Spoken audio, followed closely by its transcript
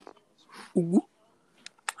Ooh.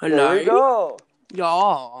 There we go.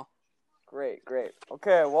 Yeah. Great.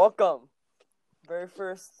 Okay, welcome. Very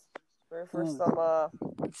first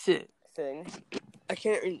Shit. thing. I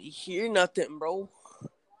can't really hear nothing, bro.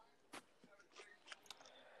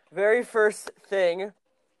 Very first thing.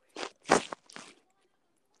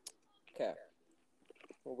 Okay.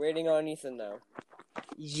 We're waiting on Ethan now.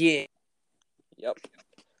 Yeah. Yep.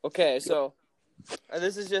 Okay, so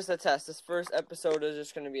this is just a test. This first episode is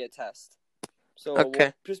just going to be a test. So Okay.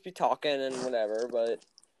 we'll just be talking and whatever, but...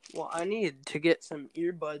 Well, I need to get some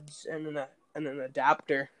earbuds and an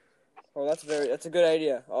adapter. Oh, that's a good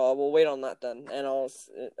idea. We'll wait on that then, and I'll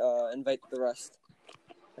invite the rest,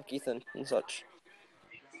 like Ethan and such.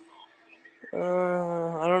 I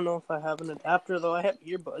don't know if I have an adapter, though. I have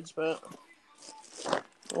earbuds, but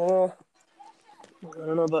Oh, I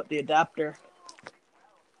don't know about the adapter.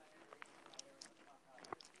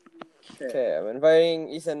 okay, I'm inviting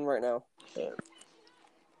Ethan right now. Okay.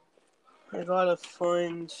 I gotta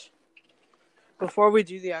find... Before we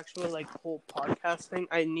do the actual, whole podcast thing,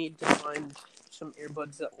 I need to find some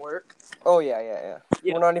earbuds that work. Oh, yeah.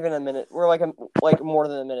 We're not even a minute. We're like more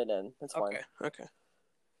than a minute in. That's fine. Okay.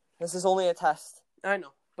 This is only a test. I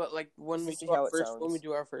know, but when we do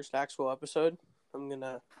our first actual episode, I'm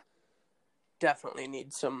gonna definitely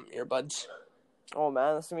need some earbuds. Oh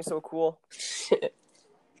man, this is gonna be so cool.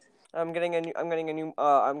 I'm getting a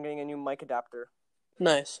new mic adapter.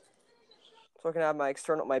 Nice. So I can have my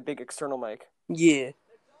big external mic. Yeah.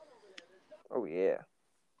 Oh yeah.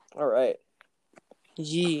 All right.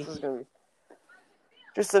 Yeah. This is gonna be.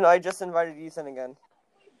 I just invited Ethan again.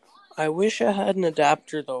 I wish I had an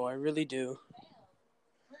adapter though. I really do.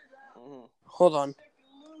 Mm-hmm. Hold on.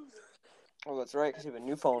 Oh, that's right, because you have a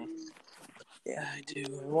new phone. Yeah, I do.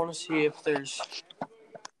 I want to see if there's...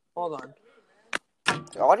 Hold on.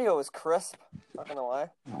 The audio is crisp. Not gonna lie.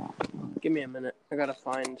 Give me a minute. I gotta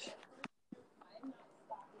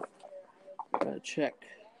check.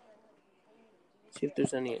 See if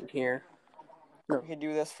there's any in here. No. We could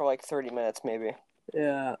do this for like 30 minutes, maybe.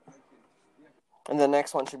 Yeah. And the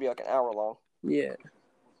next one should be like an hour long. Yeah.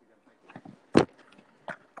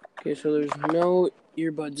 Okay, so there's no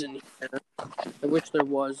earbuds in here. I wish there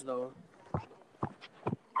was, though.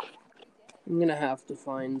 I'm gonna have to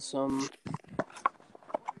find some.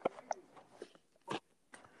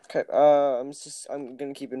 Okay, I'm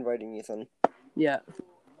gonna keep inviting Ethan. Yeah.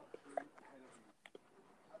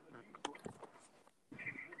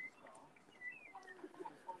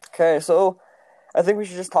 Okay, so I think we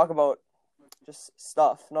should just talk about just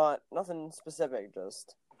stuff, nothing specific,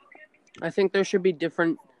 just... I think there should be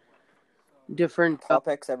different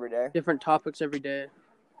topics every day. Different topics every day.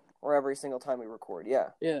 Or every single time we record, yeah.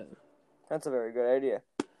 Yeah. That's a very good idea.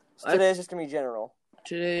 So today is just gonna be general.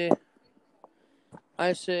 Today,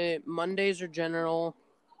 I say Mondays are general.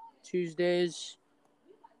 Tuesdays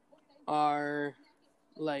are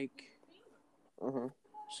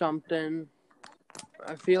something.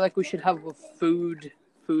 I feel like we should have a food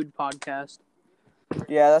podcast.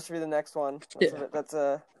 Yeah, that should be the next one. Yeah. That's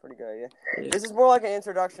a pretty good idea. Yeah. This is more like an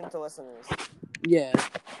introduction to listeners. Yeah.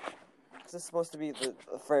 This is supposed to be the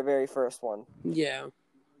very first one. Yeah.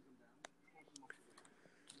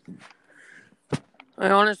 I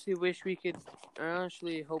honestly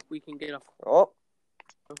hope we can get a... Oh.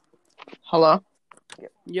 Hello?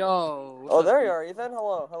 Yep. Yo. Oh, there you are, Ethan.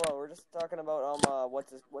 Hello. We're just talking about, what's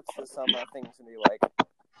this things gonna be like.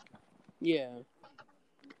 Yeah.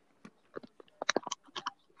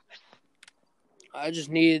 I just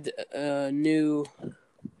need a new...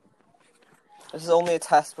 This is only a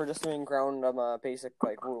test. We're just doing ground basic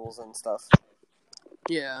rules and stuff.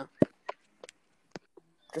 Yeah.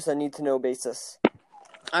 Just a need-to-know basis.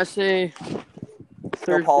 I say...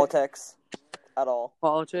 No politics at all.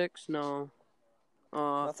 Politics? No.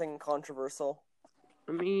 Nothing controversial.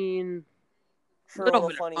 I mean... Sure, a little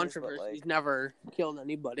bit funnies, of controversy. He's never killed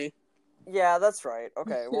anybody. Yeah, that's right.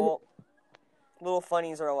 Okay, well... little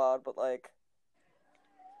funnies are allowed, but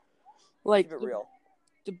keep it real.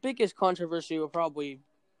 The biggest controversy we'll probably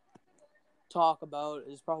talk about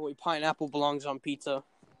is probably pineapple belongs on pizza.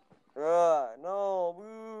 No.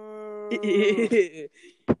 I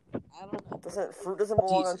don't know. Fruit doesn't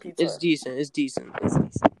belong on pizza. It's decent.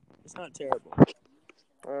 It's not terrible.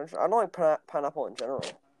 I don't like pineapple in general.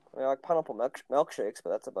 I mean, I like pineapple milkshakes,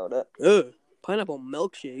 but that's about it. Ugh, pineapple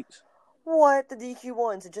milkshakes. What? The DQ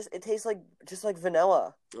ones? It tastes just like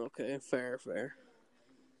vanilla. Okay, fair.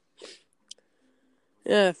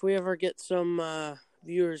 Yeah, if we ever get some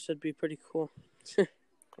viewers, that'd be pretty cool.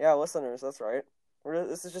 Yeah, listeners, that's right.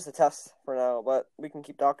 This is just a test for now, but we can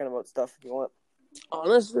keep talking about stuff if you want.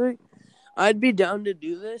 Honestly, I'd be down to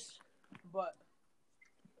do this, but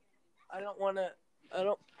I don't want to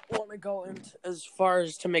go into as far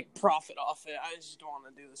as to make profit off it. I just want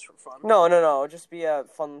to do this for fun. No. Just be a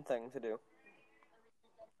fun thing to do.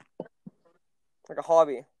 Like a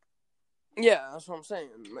hobby. Yeah, that's what I'm saying.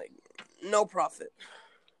 Like, no profit.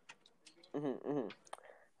 Can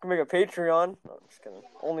make a Patreon. No, I'm just kidding.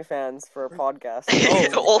 OnlyFans for a podcast.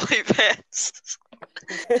 OnlyFans.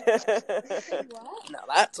 Now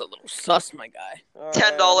that's a little sus, my guy.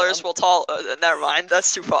 $10 will tall. Never mind,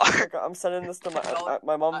 that's too far. I'm sending this to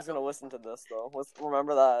my mom's gonna listen to this though. Let's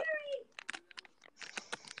remember that.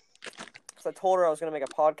 Because I told her I was gonna make a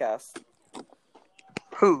podcast.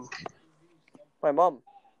 Who? My mom.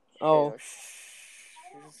 Oh. Okay,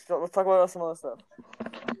 let's talk about some other stuff.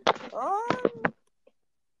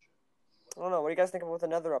 I don't know. What do you guys think about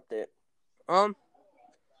another update? I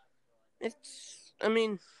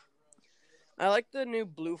like the new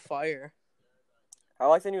blue fire. I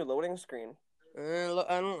like the new loading screen.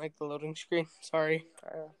 I don't like the loading screen. Sorry.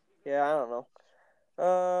 Yeah, I don't know.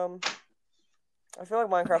 I feel like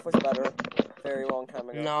Minecraft was better a very long time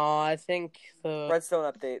ago. No, I think the Redstone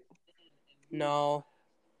update. No.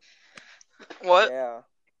 What? Yeah.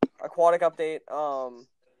 Aquatic update.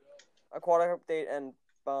 And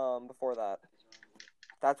before that.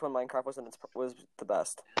 That's when Minecraft was the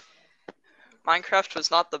best. Minecraft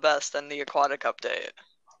was not the best in the aquatic update.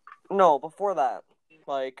 No, before that.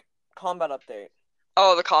 Like, combat update.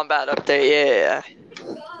 Oh, the combat update, yeah.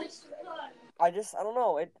 I don't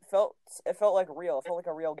know. It felt like real. It felt like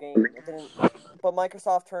a real game. It didn't. But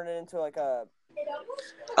Microsoft turned it into like a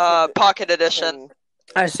Pocket Edition.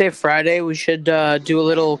 thing. I say Friday we should do a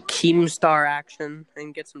little Keemstar action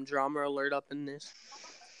and get some drama alert up in this.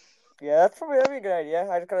 Yeah, that'd be a good idea.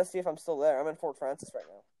 I just gotta see if I'm still there. I'm in Fort Francis right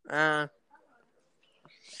now.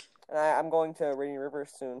 And I'm going to Rainy River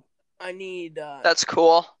soon. I need That's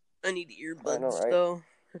cool. I need earbuds I know, right? though.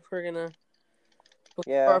 If we're gonna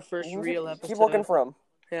our first real episode. Keep looking for them.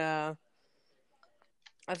 Yeah.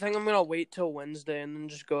 I think I'm gonna wait till Wednesday and then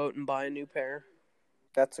just go out and buy a new pair.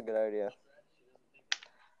 That's a good idea.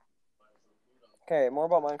 Okay, more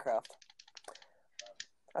about Minecraft.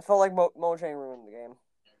 I felt like Mojang ruined the game.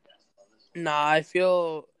 Nah, I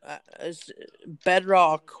feel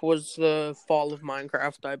Bedrock was the fall of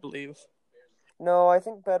Minecraft, I believe. No, I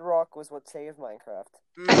think Bedrock was what saved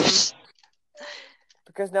Minecraft.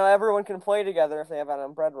 Because now everyone can play together if they have it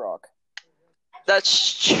on Bedrock.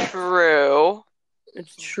 That's true.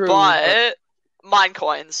 It's true. But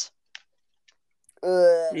Minecoins.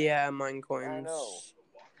 Yeah, Minecoins. I know.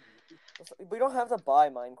 We don't have to buy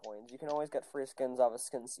Minecoins. You can always get free skins off a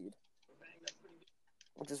skin seed.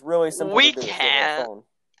 Which is really simple to do with your phone.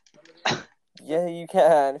 Yeah, you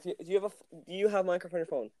can. Do you have Minecraft on your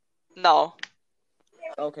phone? No.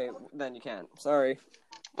 Okay, then you can't. Sorry.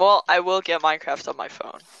 Well, I will get Minecraft on my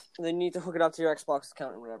phone. Then you need to hook it up to your Xbox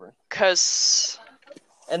account or whatever.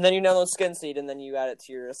 And then you download Skin Seed, and then you add it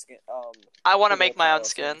to your skin. I want to make my own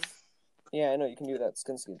skin. Yeah, I know you can do that.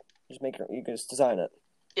 Skin Seed. You can just design it.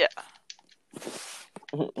 Yeah.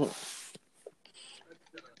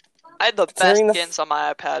 I had the best skins on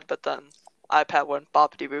my iPad, but then iPad went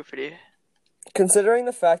boppity boopity. Considering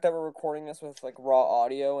the fact that we're recording this with like raw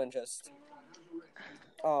audio and just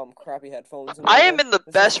crappy headphones. I am in the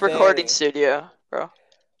best recording studio, bro.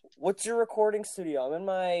 What's your recording studio? I'm in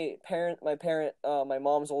my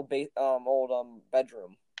mom's old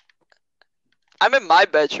bedroom. I'm in my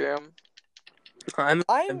bedroom. I'm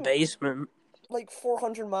in the basement. Like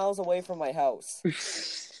 400 miles away from my house.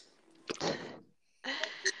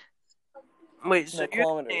 Wait, so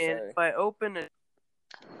you're saying if I open it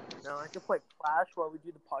now I can play Flash while we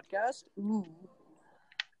do the podcast? Ooh.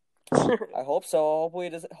 I hope so.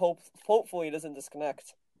 Hopefully it doesn't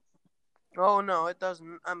disconnect. Oh no, it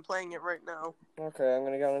doesn't. I'm playing it right now. Okay, I'm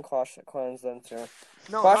gonna go on Clash of Clans then too.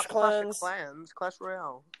 No, Clash of Clans, Clash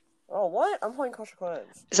Royale. Oh, what? I'm playing Clash of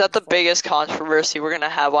Clans. Is that the biggest controversy we're gonna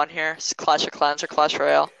have on here? Is Clash of Clans or Clash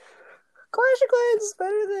Royale? Clash of Clans is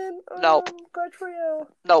better than nope. Clash Royale.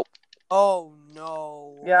 Nope. Oh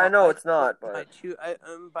no. Yeah, I know it's not, but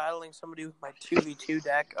I'm battling somebody with my 2v2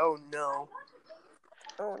 deck. Oh no.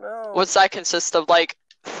 Oh no. What's that consist of? Like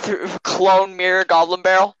clone mirror goblin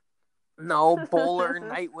barrel? No, bowler,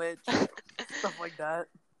 night witch, stuff like that.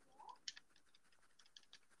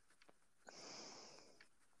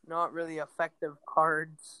 Not really effective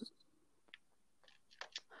cards.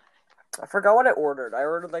 I forgot what I ordered. I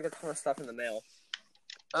ordered like a ton of stuff in the mail.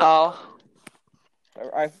 Oh.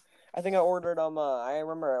 I think I ordered I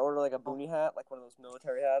remember I ordered like a boonie hat, like one of those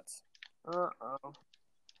military hats. Uh-oh.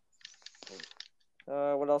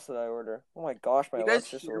 What else did I order? Oh my gosh, my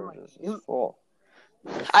electricity order is full.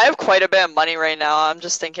 I have quite a bit of money right now. I'm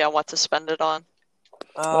just thinking on what to spend it on.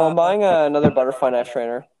 I'm buying another butterfly knife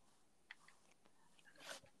trainer.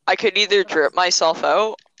 I could either drip myself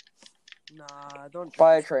out. Nah, don't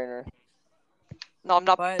Buy a trainer. No, I'm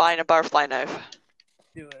not buying a butterfly knife.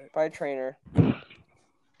 do it. Buy a trainer.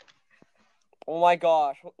 Oh my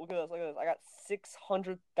gosh! Look at this! Look at this! I got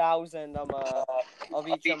 600,000 of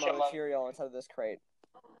each material inside of this crate.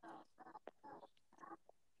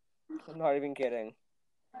 I'm not even kidding.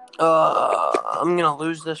 I'm gonna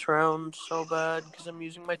lose this round so bad because I'm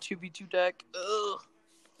using my 2v2 deck. Ugh.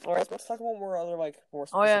 All right, let's talk about more other more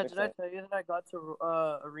specific. Oh yeah, did things. I tell you that I got to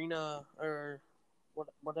arena or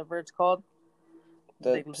whatever it's called?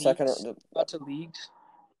 The second got to leagues.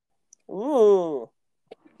 Ooh.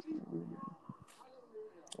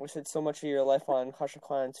 Wasted so much of your life on Clash of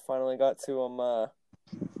Clans. Finally got to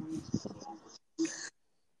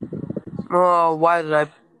Oh, why did I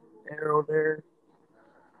arrow there?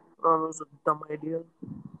 Oh, that was a dumb idea.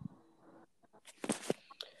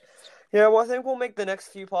 Yeah, well, I think we'll make the next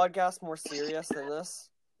few podcasts more serious than this,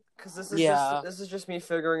 because this is just me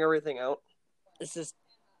figuring everything out. This is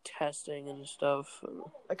testing and stuff.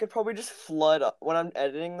 I could probably just flood when I'm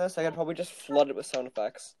editing this. I could probably just flood it with sound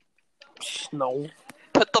effects. No.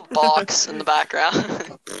 Put the box in the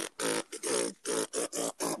background.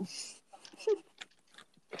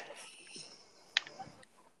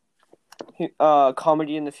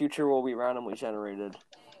 Comedy in the future will be randomly generated.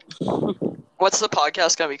 What's the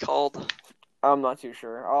podcast gonna be called? I'm not too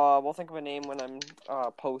sure. We'll think of a name when I'm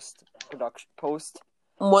post production.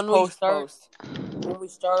 When we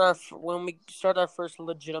start our first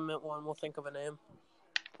legitimate one, we'll think of a name.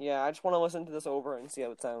 Yeah, I just want to listen to this over and see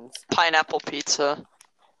how it sounds. Pineapple pizza.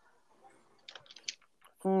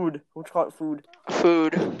 Food. We'll call it food.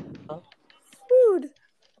 Food. Huh? Food.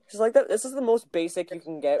 Just like that. This is the most basic you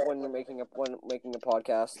can get when you're making a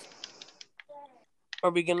podcast.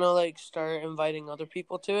 Are we gonna start inviting other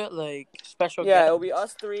people to it, like special? Yeah, guests? it'll be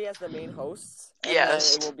us three as the main hosts. And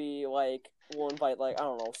yes. then it will be we'll invite I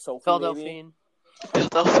don't know, Sophie Philadelphia.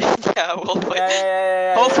 Philadelphia. Yeah, we'll wait.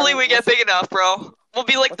 Yeah. Hopefully we get big enough, bro. We'll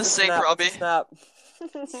be like the Sick Robbie. Snap?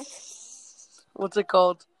 What's it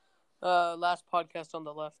called? Last podcast on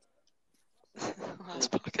the left.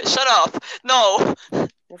 Last podcast. Shut up. No.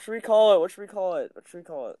 What should we call it?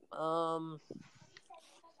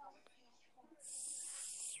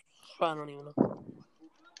 I don't even know.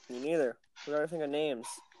 Me neither. We gotta think of names.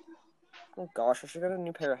 Oh gosh, I should get a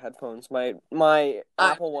new pair of headphones. My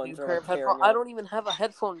Apple ones are I don't even have a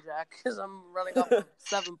headphone jack because I'm running off of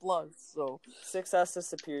 7 plugs. So 6S is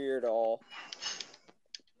superior to all.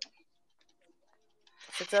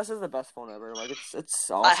 6S is the best phone ever. It's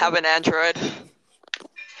awesome. I have an Android.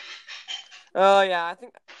 Oh yeah, I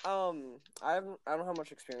think I don't have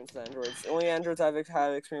much experience with Androids. The only Androids I've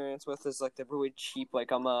had experience with is the really cheap little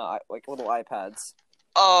iPads.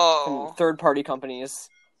 Oh. From third-party companies.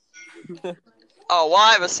 Oh, well,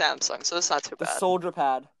 I have a Samsung, so it's not too bad. The Soldier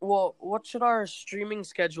Pad. Well, what should our streaming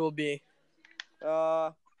schedule be?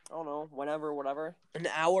 I don't know. Whenever, whatever. An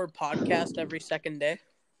hour podcast every second day?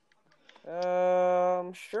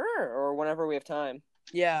 Sure. Or whenever we have time.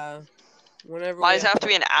 Yeah. Whenever. Why does it have to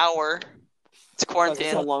be an hour? It's quarantine.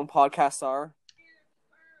 That's how long podcasts are.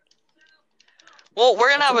 Well, we're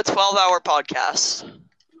gonna have a 12-hour podcast.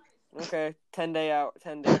 Okay, 10-day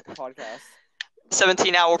podcast.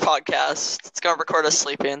 17-hour podcast. It's gonna record us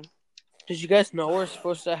sleeping. Did you guys know we're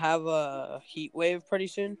supposed to have a heat wave pretty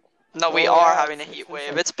soon? No, we are having a heat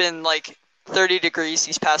wave. It's been 30 degrees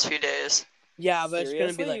these past few days. Yeah, but Seriously?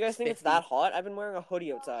 it's gonna be You guys 50. think it's that hot? I've been wearing a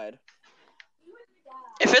hoodie outside.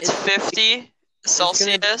 If it's 50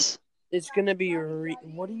 Celsius, it's gonna be.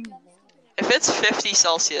 What do you? If it's 50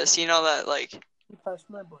 Celsius, you know that You passed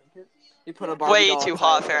my blanket. You put a way too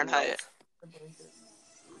hot Fahrenheit.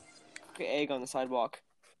 Egg on the sidewalk.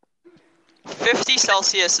 50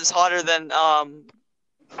 Celsius is hotter than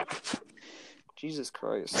Jesus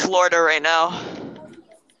Christ. Florida right now.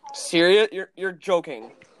 Serious? You're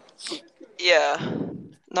joking. Yeah.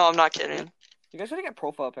 No, I'm not kidding. You guys gotta get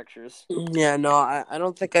profile pictures. Yeah, no, I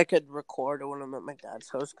don't think I could record when I'm at my dad's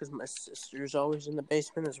house because my sister's always in the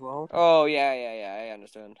basement as well. Oh, yeah, I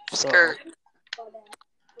understand. Skirt.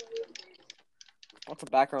 What's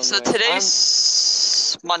the background So noise?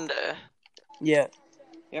 today's Monday. Yeah.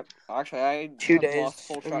 Yep. Actually, I 2 days,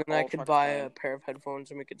 and then I could buy a pair of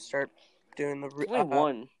headphones and we could start doing the. It's only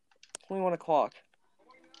 1. It's only 1 o'clock.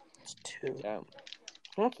 It's 2. Yeah.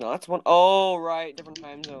 No, it's not. It's 1. Oh, right. Different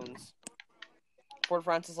time zones. Fort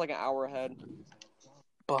France is an hour ahead.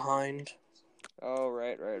 Behind. Oh,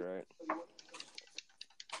 right.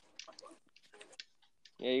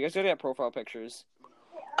 Yeah, you guys gotta get profile pictures.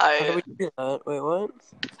 How do we do that? Wait, what?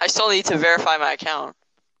 I still need to verify my account.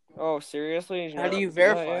 Oh, seriously? How do you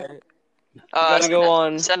verify it? You gotta go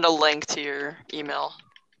on. Send a link to your email.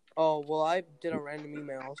 Oh, well, I did a random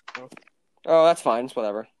email. So. Oh, that's fine. It's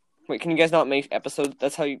whatever. Wait, can you guys not make episodes?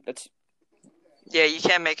 That's how you. That's. Yeah, you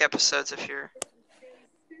can't make episodes if you're.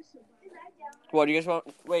 What do you guys want?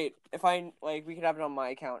 Wait, if I we could have it on my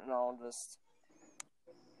account, and I'll just.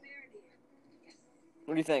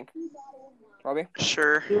 What do you think, Robbie?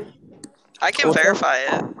 Sure. I can verify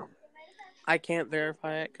it. I can't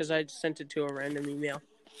verify it because I sent it to a random email.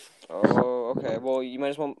 Oh, okay. Well, you might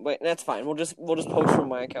as well. Wait, that's fine. We'll just post from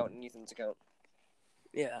my account and Ethan's account.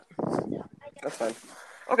 Yeah. That's fine.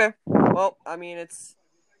 Okay. Well, I mean,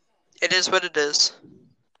 It is what it is.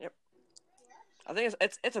 Yep. I think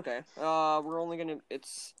it's okay. We're only gonna.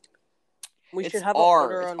 We it's should have our,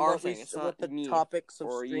 an order on what the topics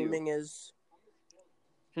of streaming is.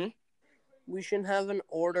 We should have an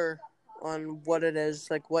order on what it is,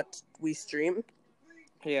 like what we stream.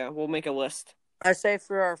 Yeah, we'll make a list. I say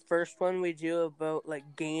for our first one, we do about like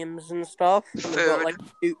games and stuff, and about like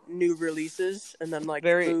new releases, and then like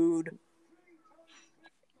food.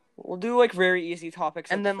 We'll do like very easy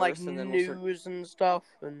topics, and then like news and stuff,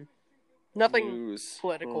 and nothing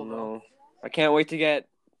political though. I can't wait to get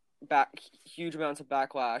huge amounts of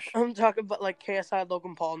backlash. I'm talking about like KSI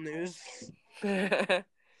Logan Paul news.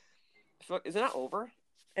 Isn't that over?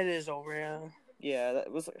 It is over, yeah. Yeah,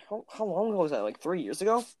 that was like, how long ago was that? Like 3 years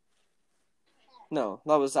ago? No,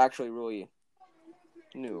 that was actually really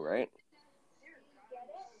new, right?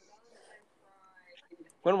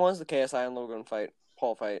 When was the KSI and Logan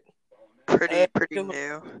Paul fight? Pretty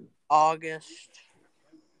new. August.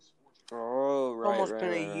 Oh, right. Almost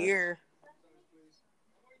been a year.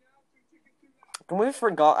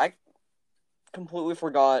 I completely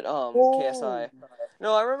forgot KSI.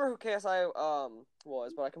 No, I remember who KSI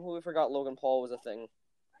was, but I completely forgot Logan Paul was a thing.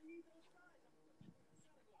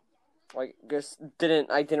 Like,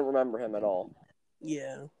 I didn't remember him at all.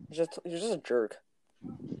 Yeah. He's just a jerk.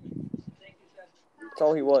 That's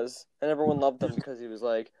all he was. And everyone loved him because he was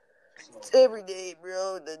like, it's every day,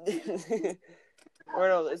 bro. Or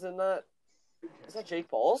no, is that Jake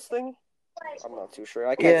Paul's thing? I'm not too sure.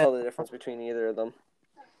 I can't tell the difference between either of them.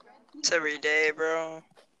 It's every day, bro.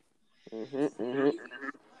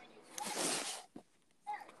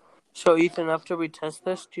 So, Ethan, after we test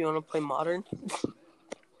this, do you want to play Modern?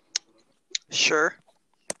 Sure.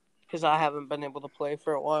 Because I haven't been able to play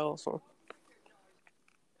for a while, so.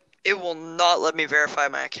 It will not let me verify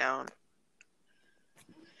my account.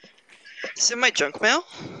 Is it my junk mail?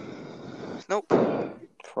 Nope.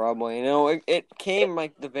 Probably. No, it came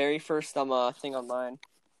like the very first thing on mine.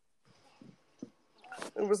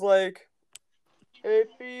 It was like, hey,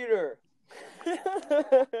 Peter.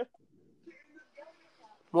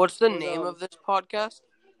 What's the name of this podcast?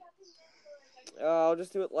 I'll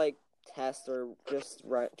just do it like test or just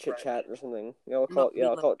chit chat or something. I'll call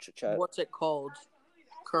it chit chat. What's it called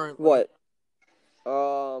currently? What?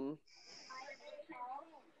 I'm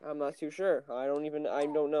not too sure. I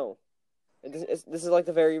don't know. This is like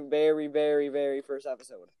the very, very, very, very first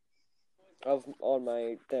episode on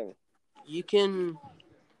my thing. You can.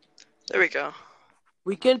 There we go.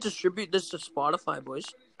 We can distribute this to Spotify, boys.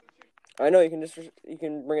 I know you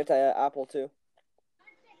can bring it to Apple too.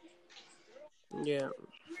 Yeah.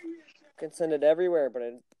 You can send it everywhere, but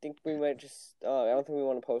I think we might just. I don't think we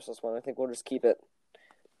want to post this one. I think we'll just keep it,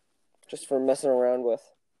 just for messing around with.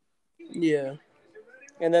 Yeah.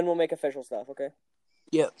 And then we'll make official stuff. Okay.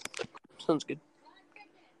 Yeah. Sounds good.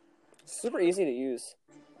 It's super easy to use.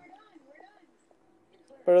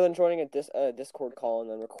 Better than joining a Discord call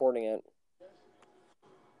and then recording it.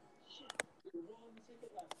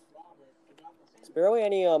 There's barely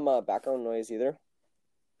any background noise either.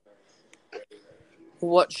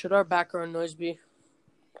 What should our background noise be?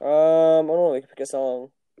 I don't know. We can pick a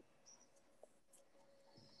song.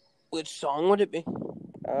 Which song would it be?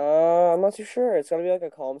 I'm not too sure. It's gotta be like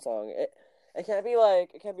a calm song. It can't be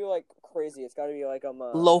like crazy. It's gotta be like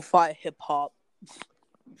lo-fi hip hop.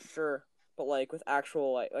 Sure, but like with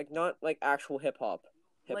actual like not like actual hip hop.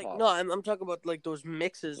 Like no, I'm talking about like those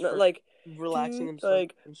mixes, not for like relaxing and stuff.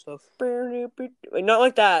 Like not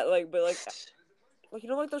like that. But like you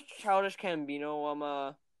know, like those Childish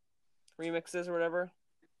Gambino remixes or whatever.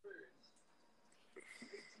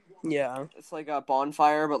 Yeah, it's like a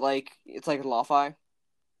bonfire, but like it's like lo-fi.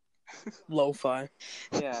 Lo-fi.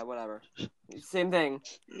 Yeah, whatever. Same thing.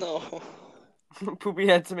 No. Poopy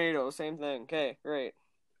head tomato, same thing. Okay, great.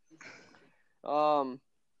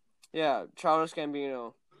 Yeah, Childish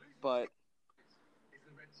Gambino, but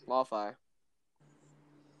lo-fi.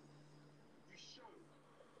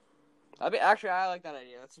 Actually, I like that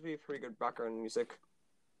idea. That's be pretty good background music.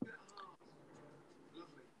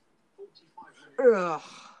 Ugh.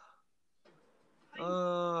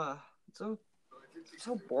 It's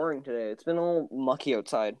so boring today. It's been all mucky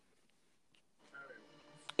outside.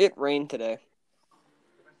 It rained today.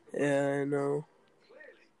 Yeah, I know.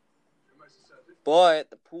 But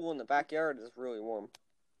the pool in the backyard is really warm.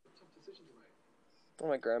 At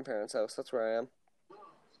my grandparents' house. That's where I am.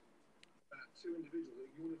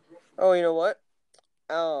 Oh, you know what?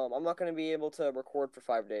 I'm not going to be able to record for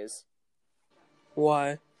 5 days.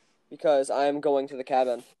 Why? Because I'm going to the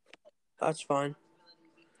cabin. That's fine.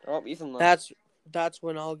 Oh, Ethan left. That's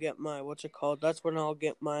when I'll get my That's when I'll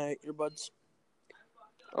get my earbuds.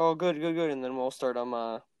 Oh, good. And then we'll start doing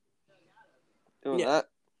that.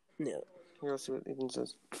 Yeah. Here, let's see what Ethan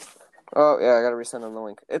says. Oh yeah, I gotta resend him the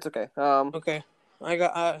link. It's okay. Okay. I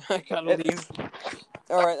gotta leave.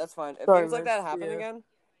 All right, that's fine. If things like that happen again.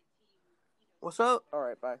 What's up? All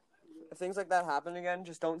right, bye. If things like that happen again,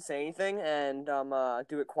 just don't say anything and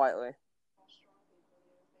do it quietly.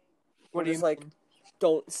 What do you mean?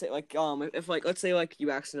 Don't say if let's say you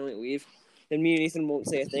accidentally leave, then me and Ethan won't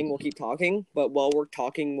say a thing. We'll keep talking, but while we're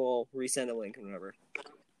talking, we'll resend a link and whatever.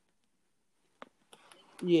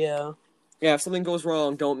 Yeah. Yeah, if something goes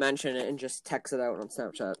wrong, don't mention it and just text it out on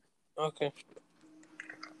Snapchat. Okay.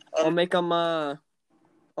 I'll make should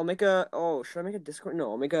I make a Discord? No,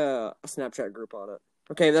 I'll make a Snapchat group on it.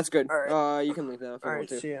 Okay, that's good. All right. You can leave now if you want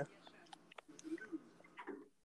to. See ya.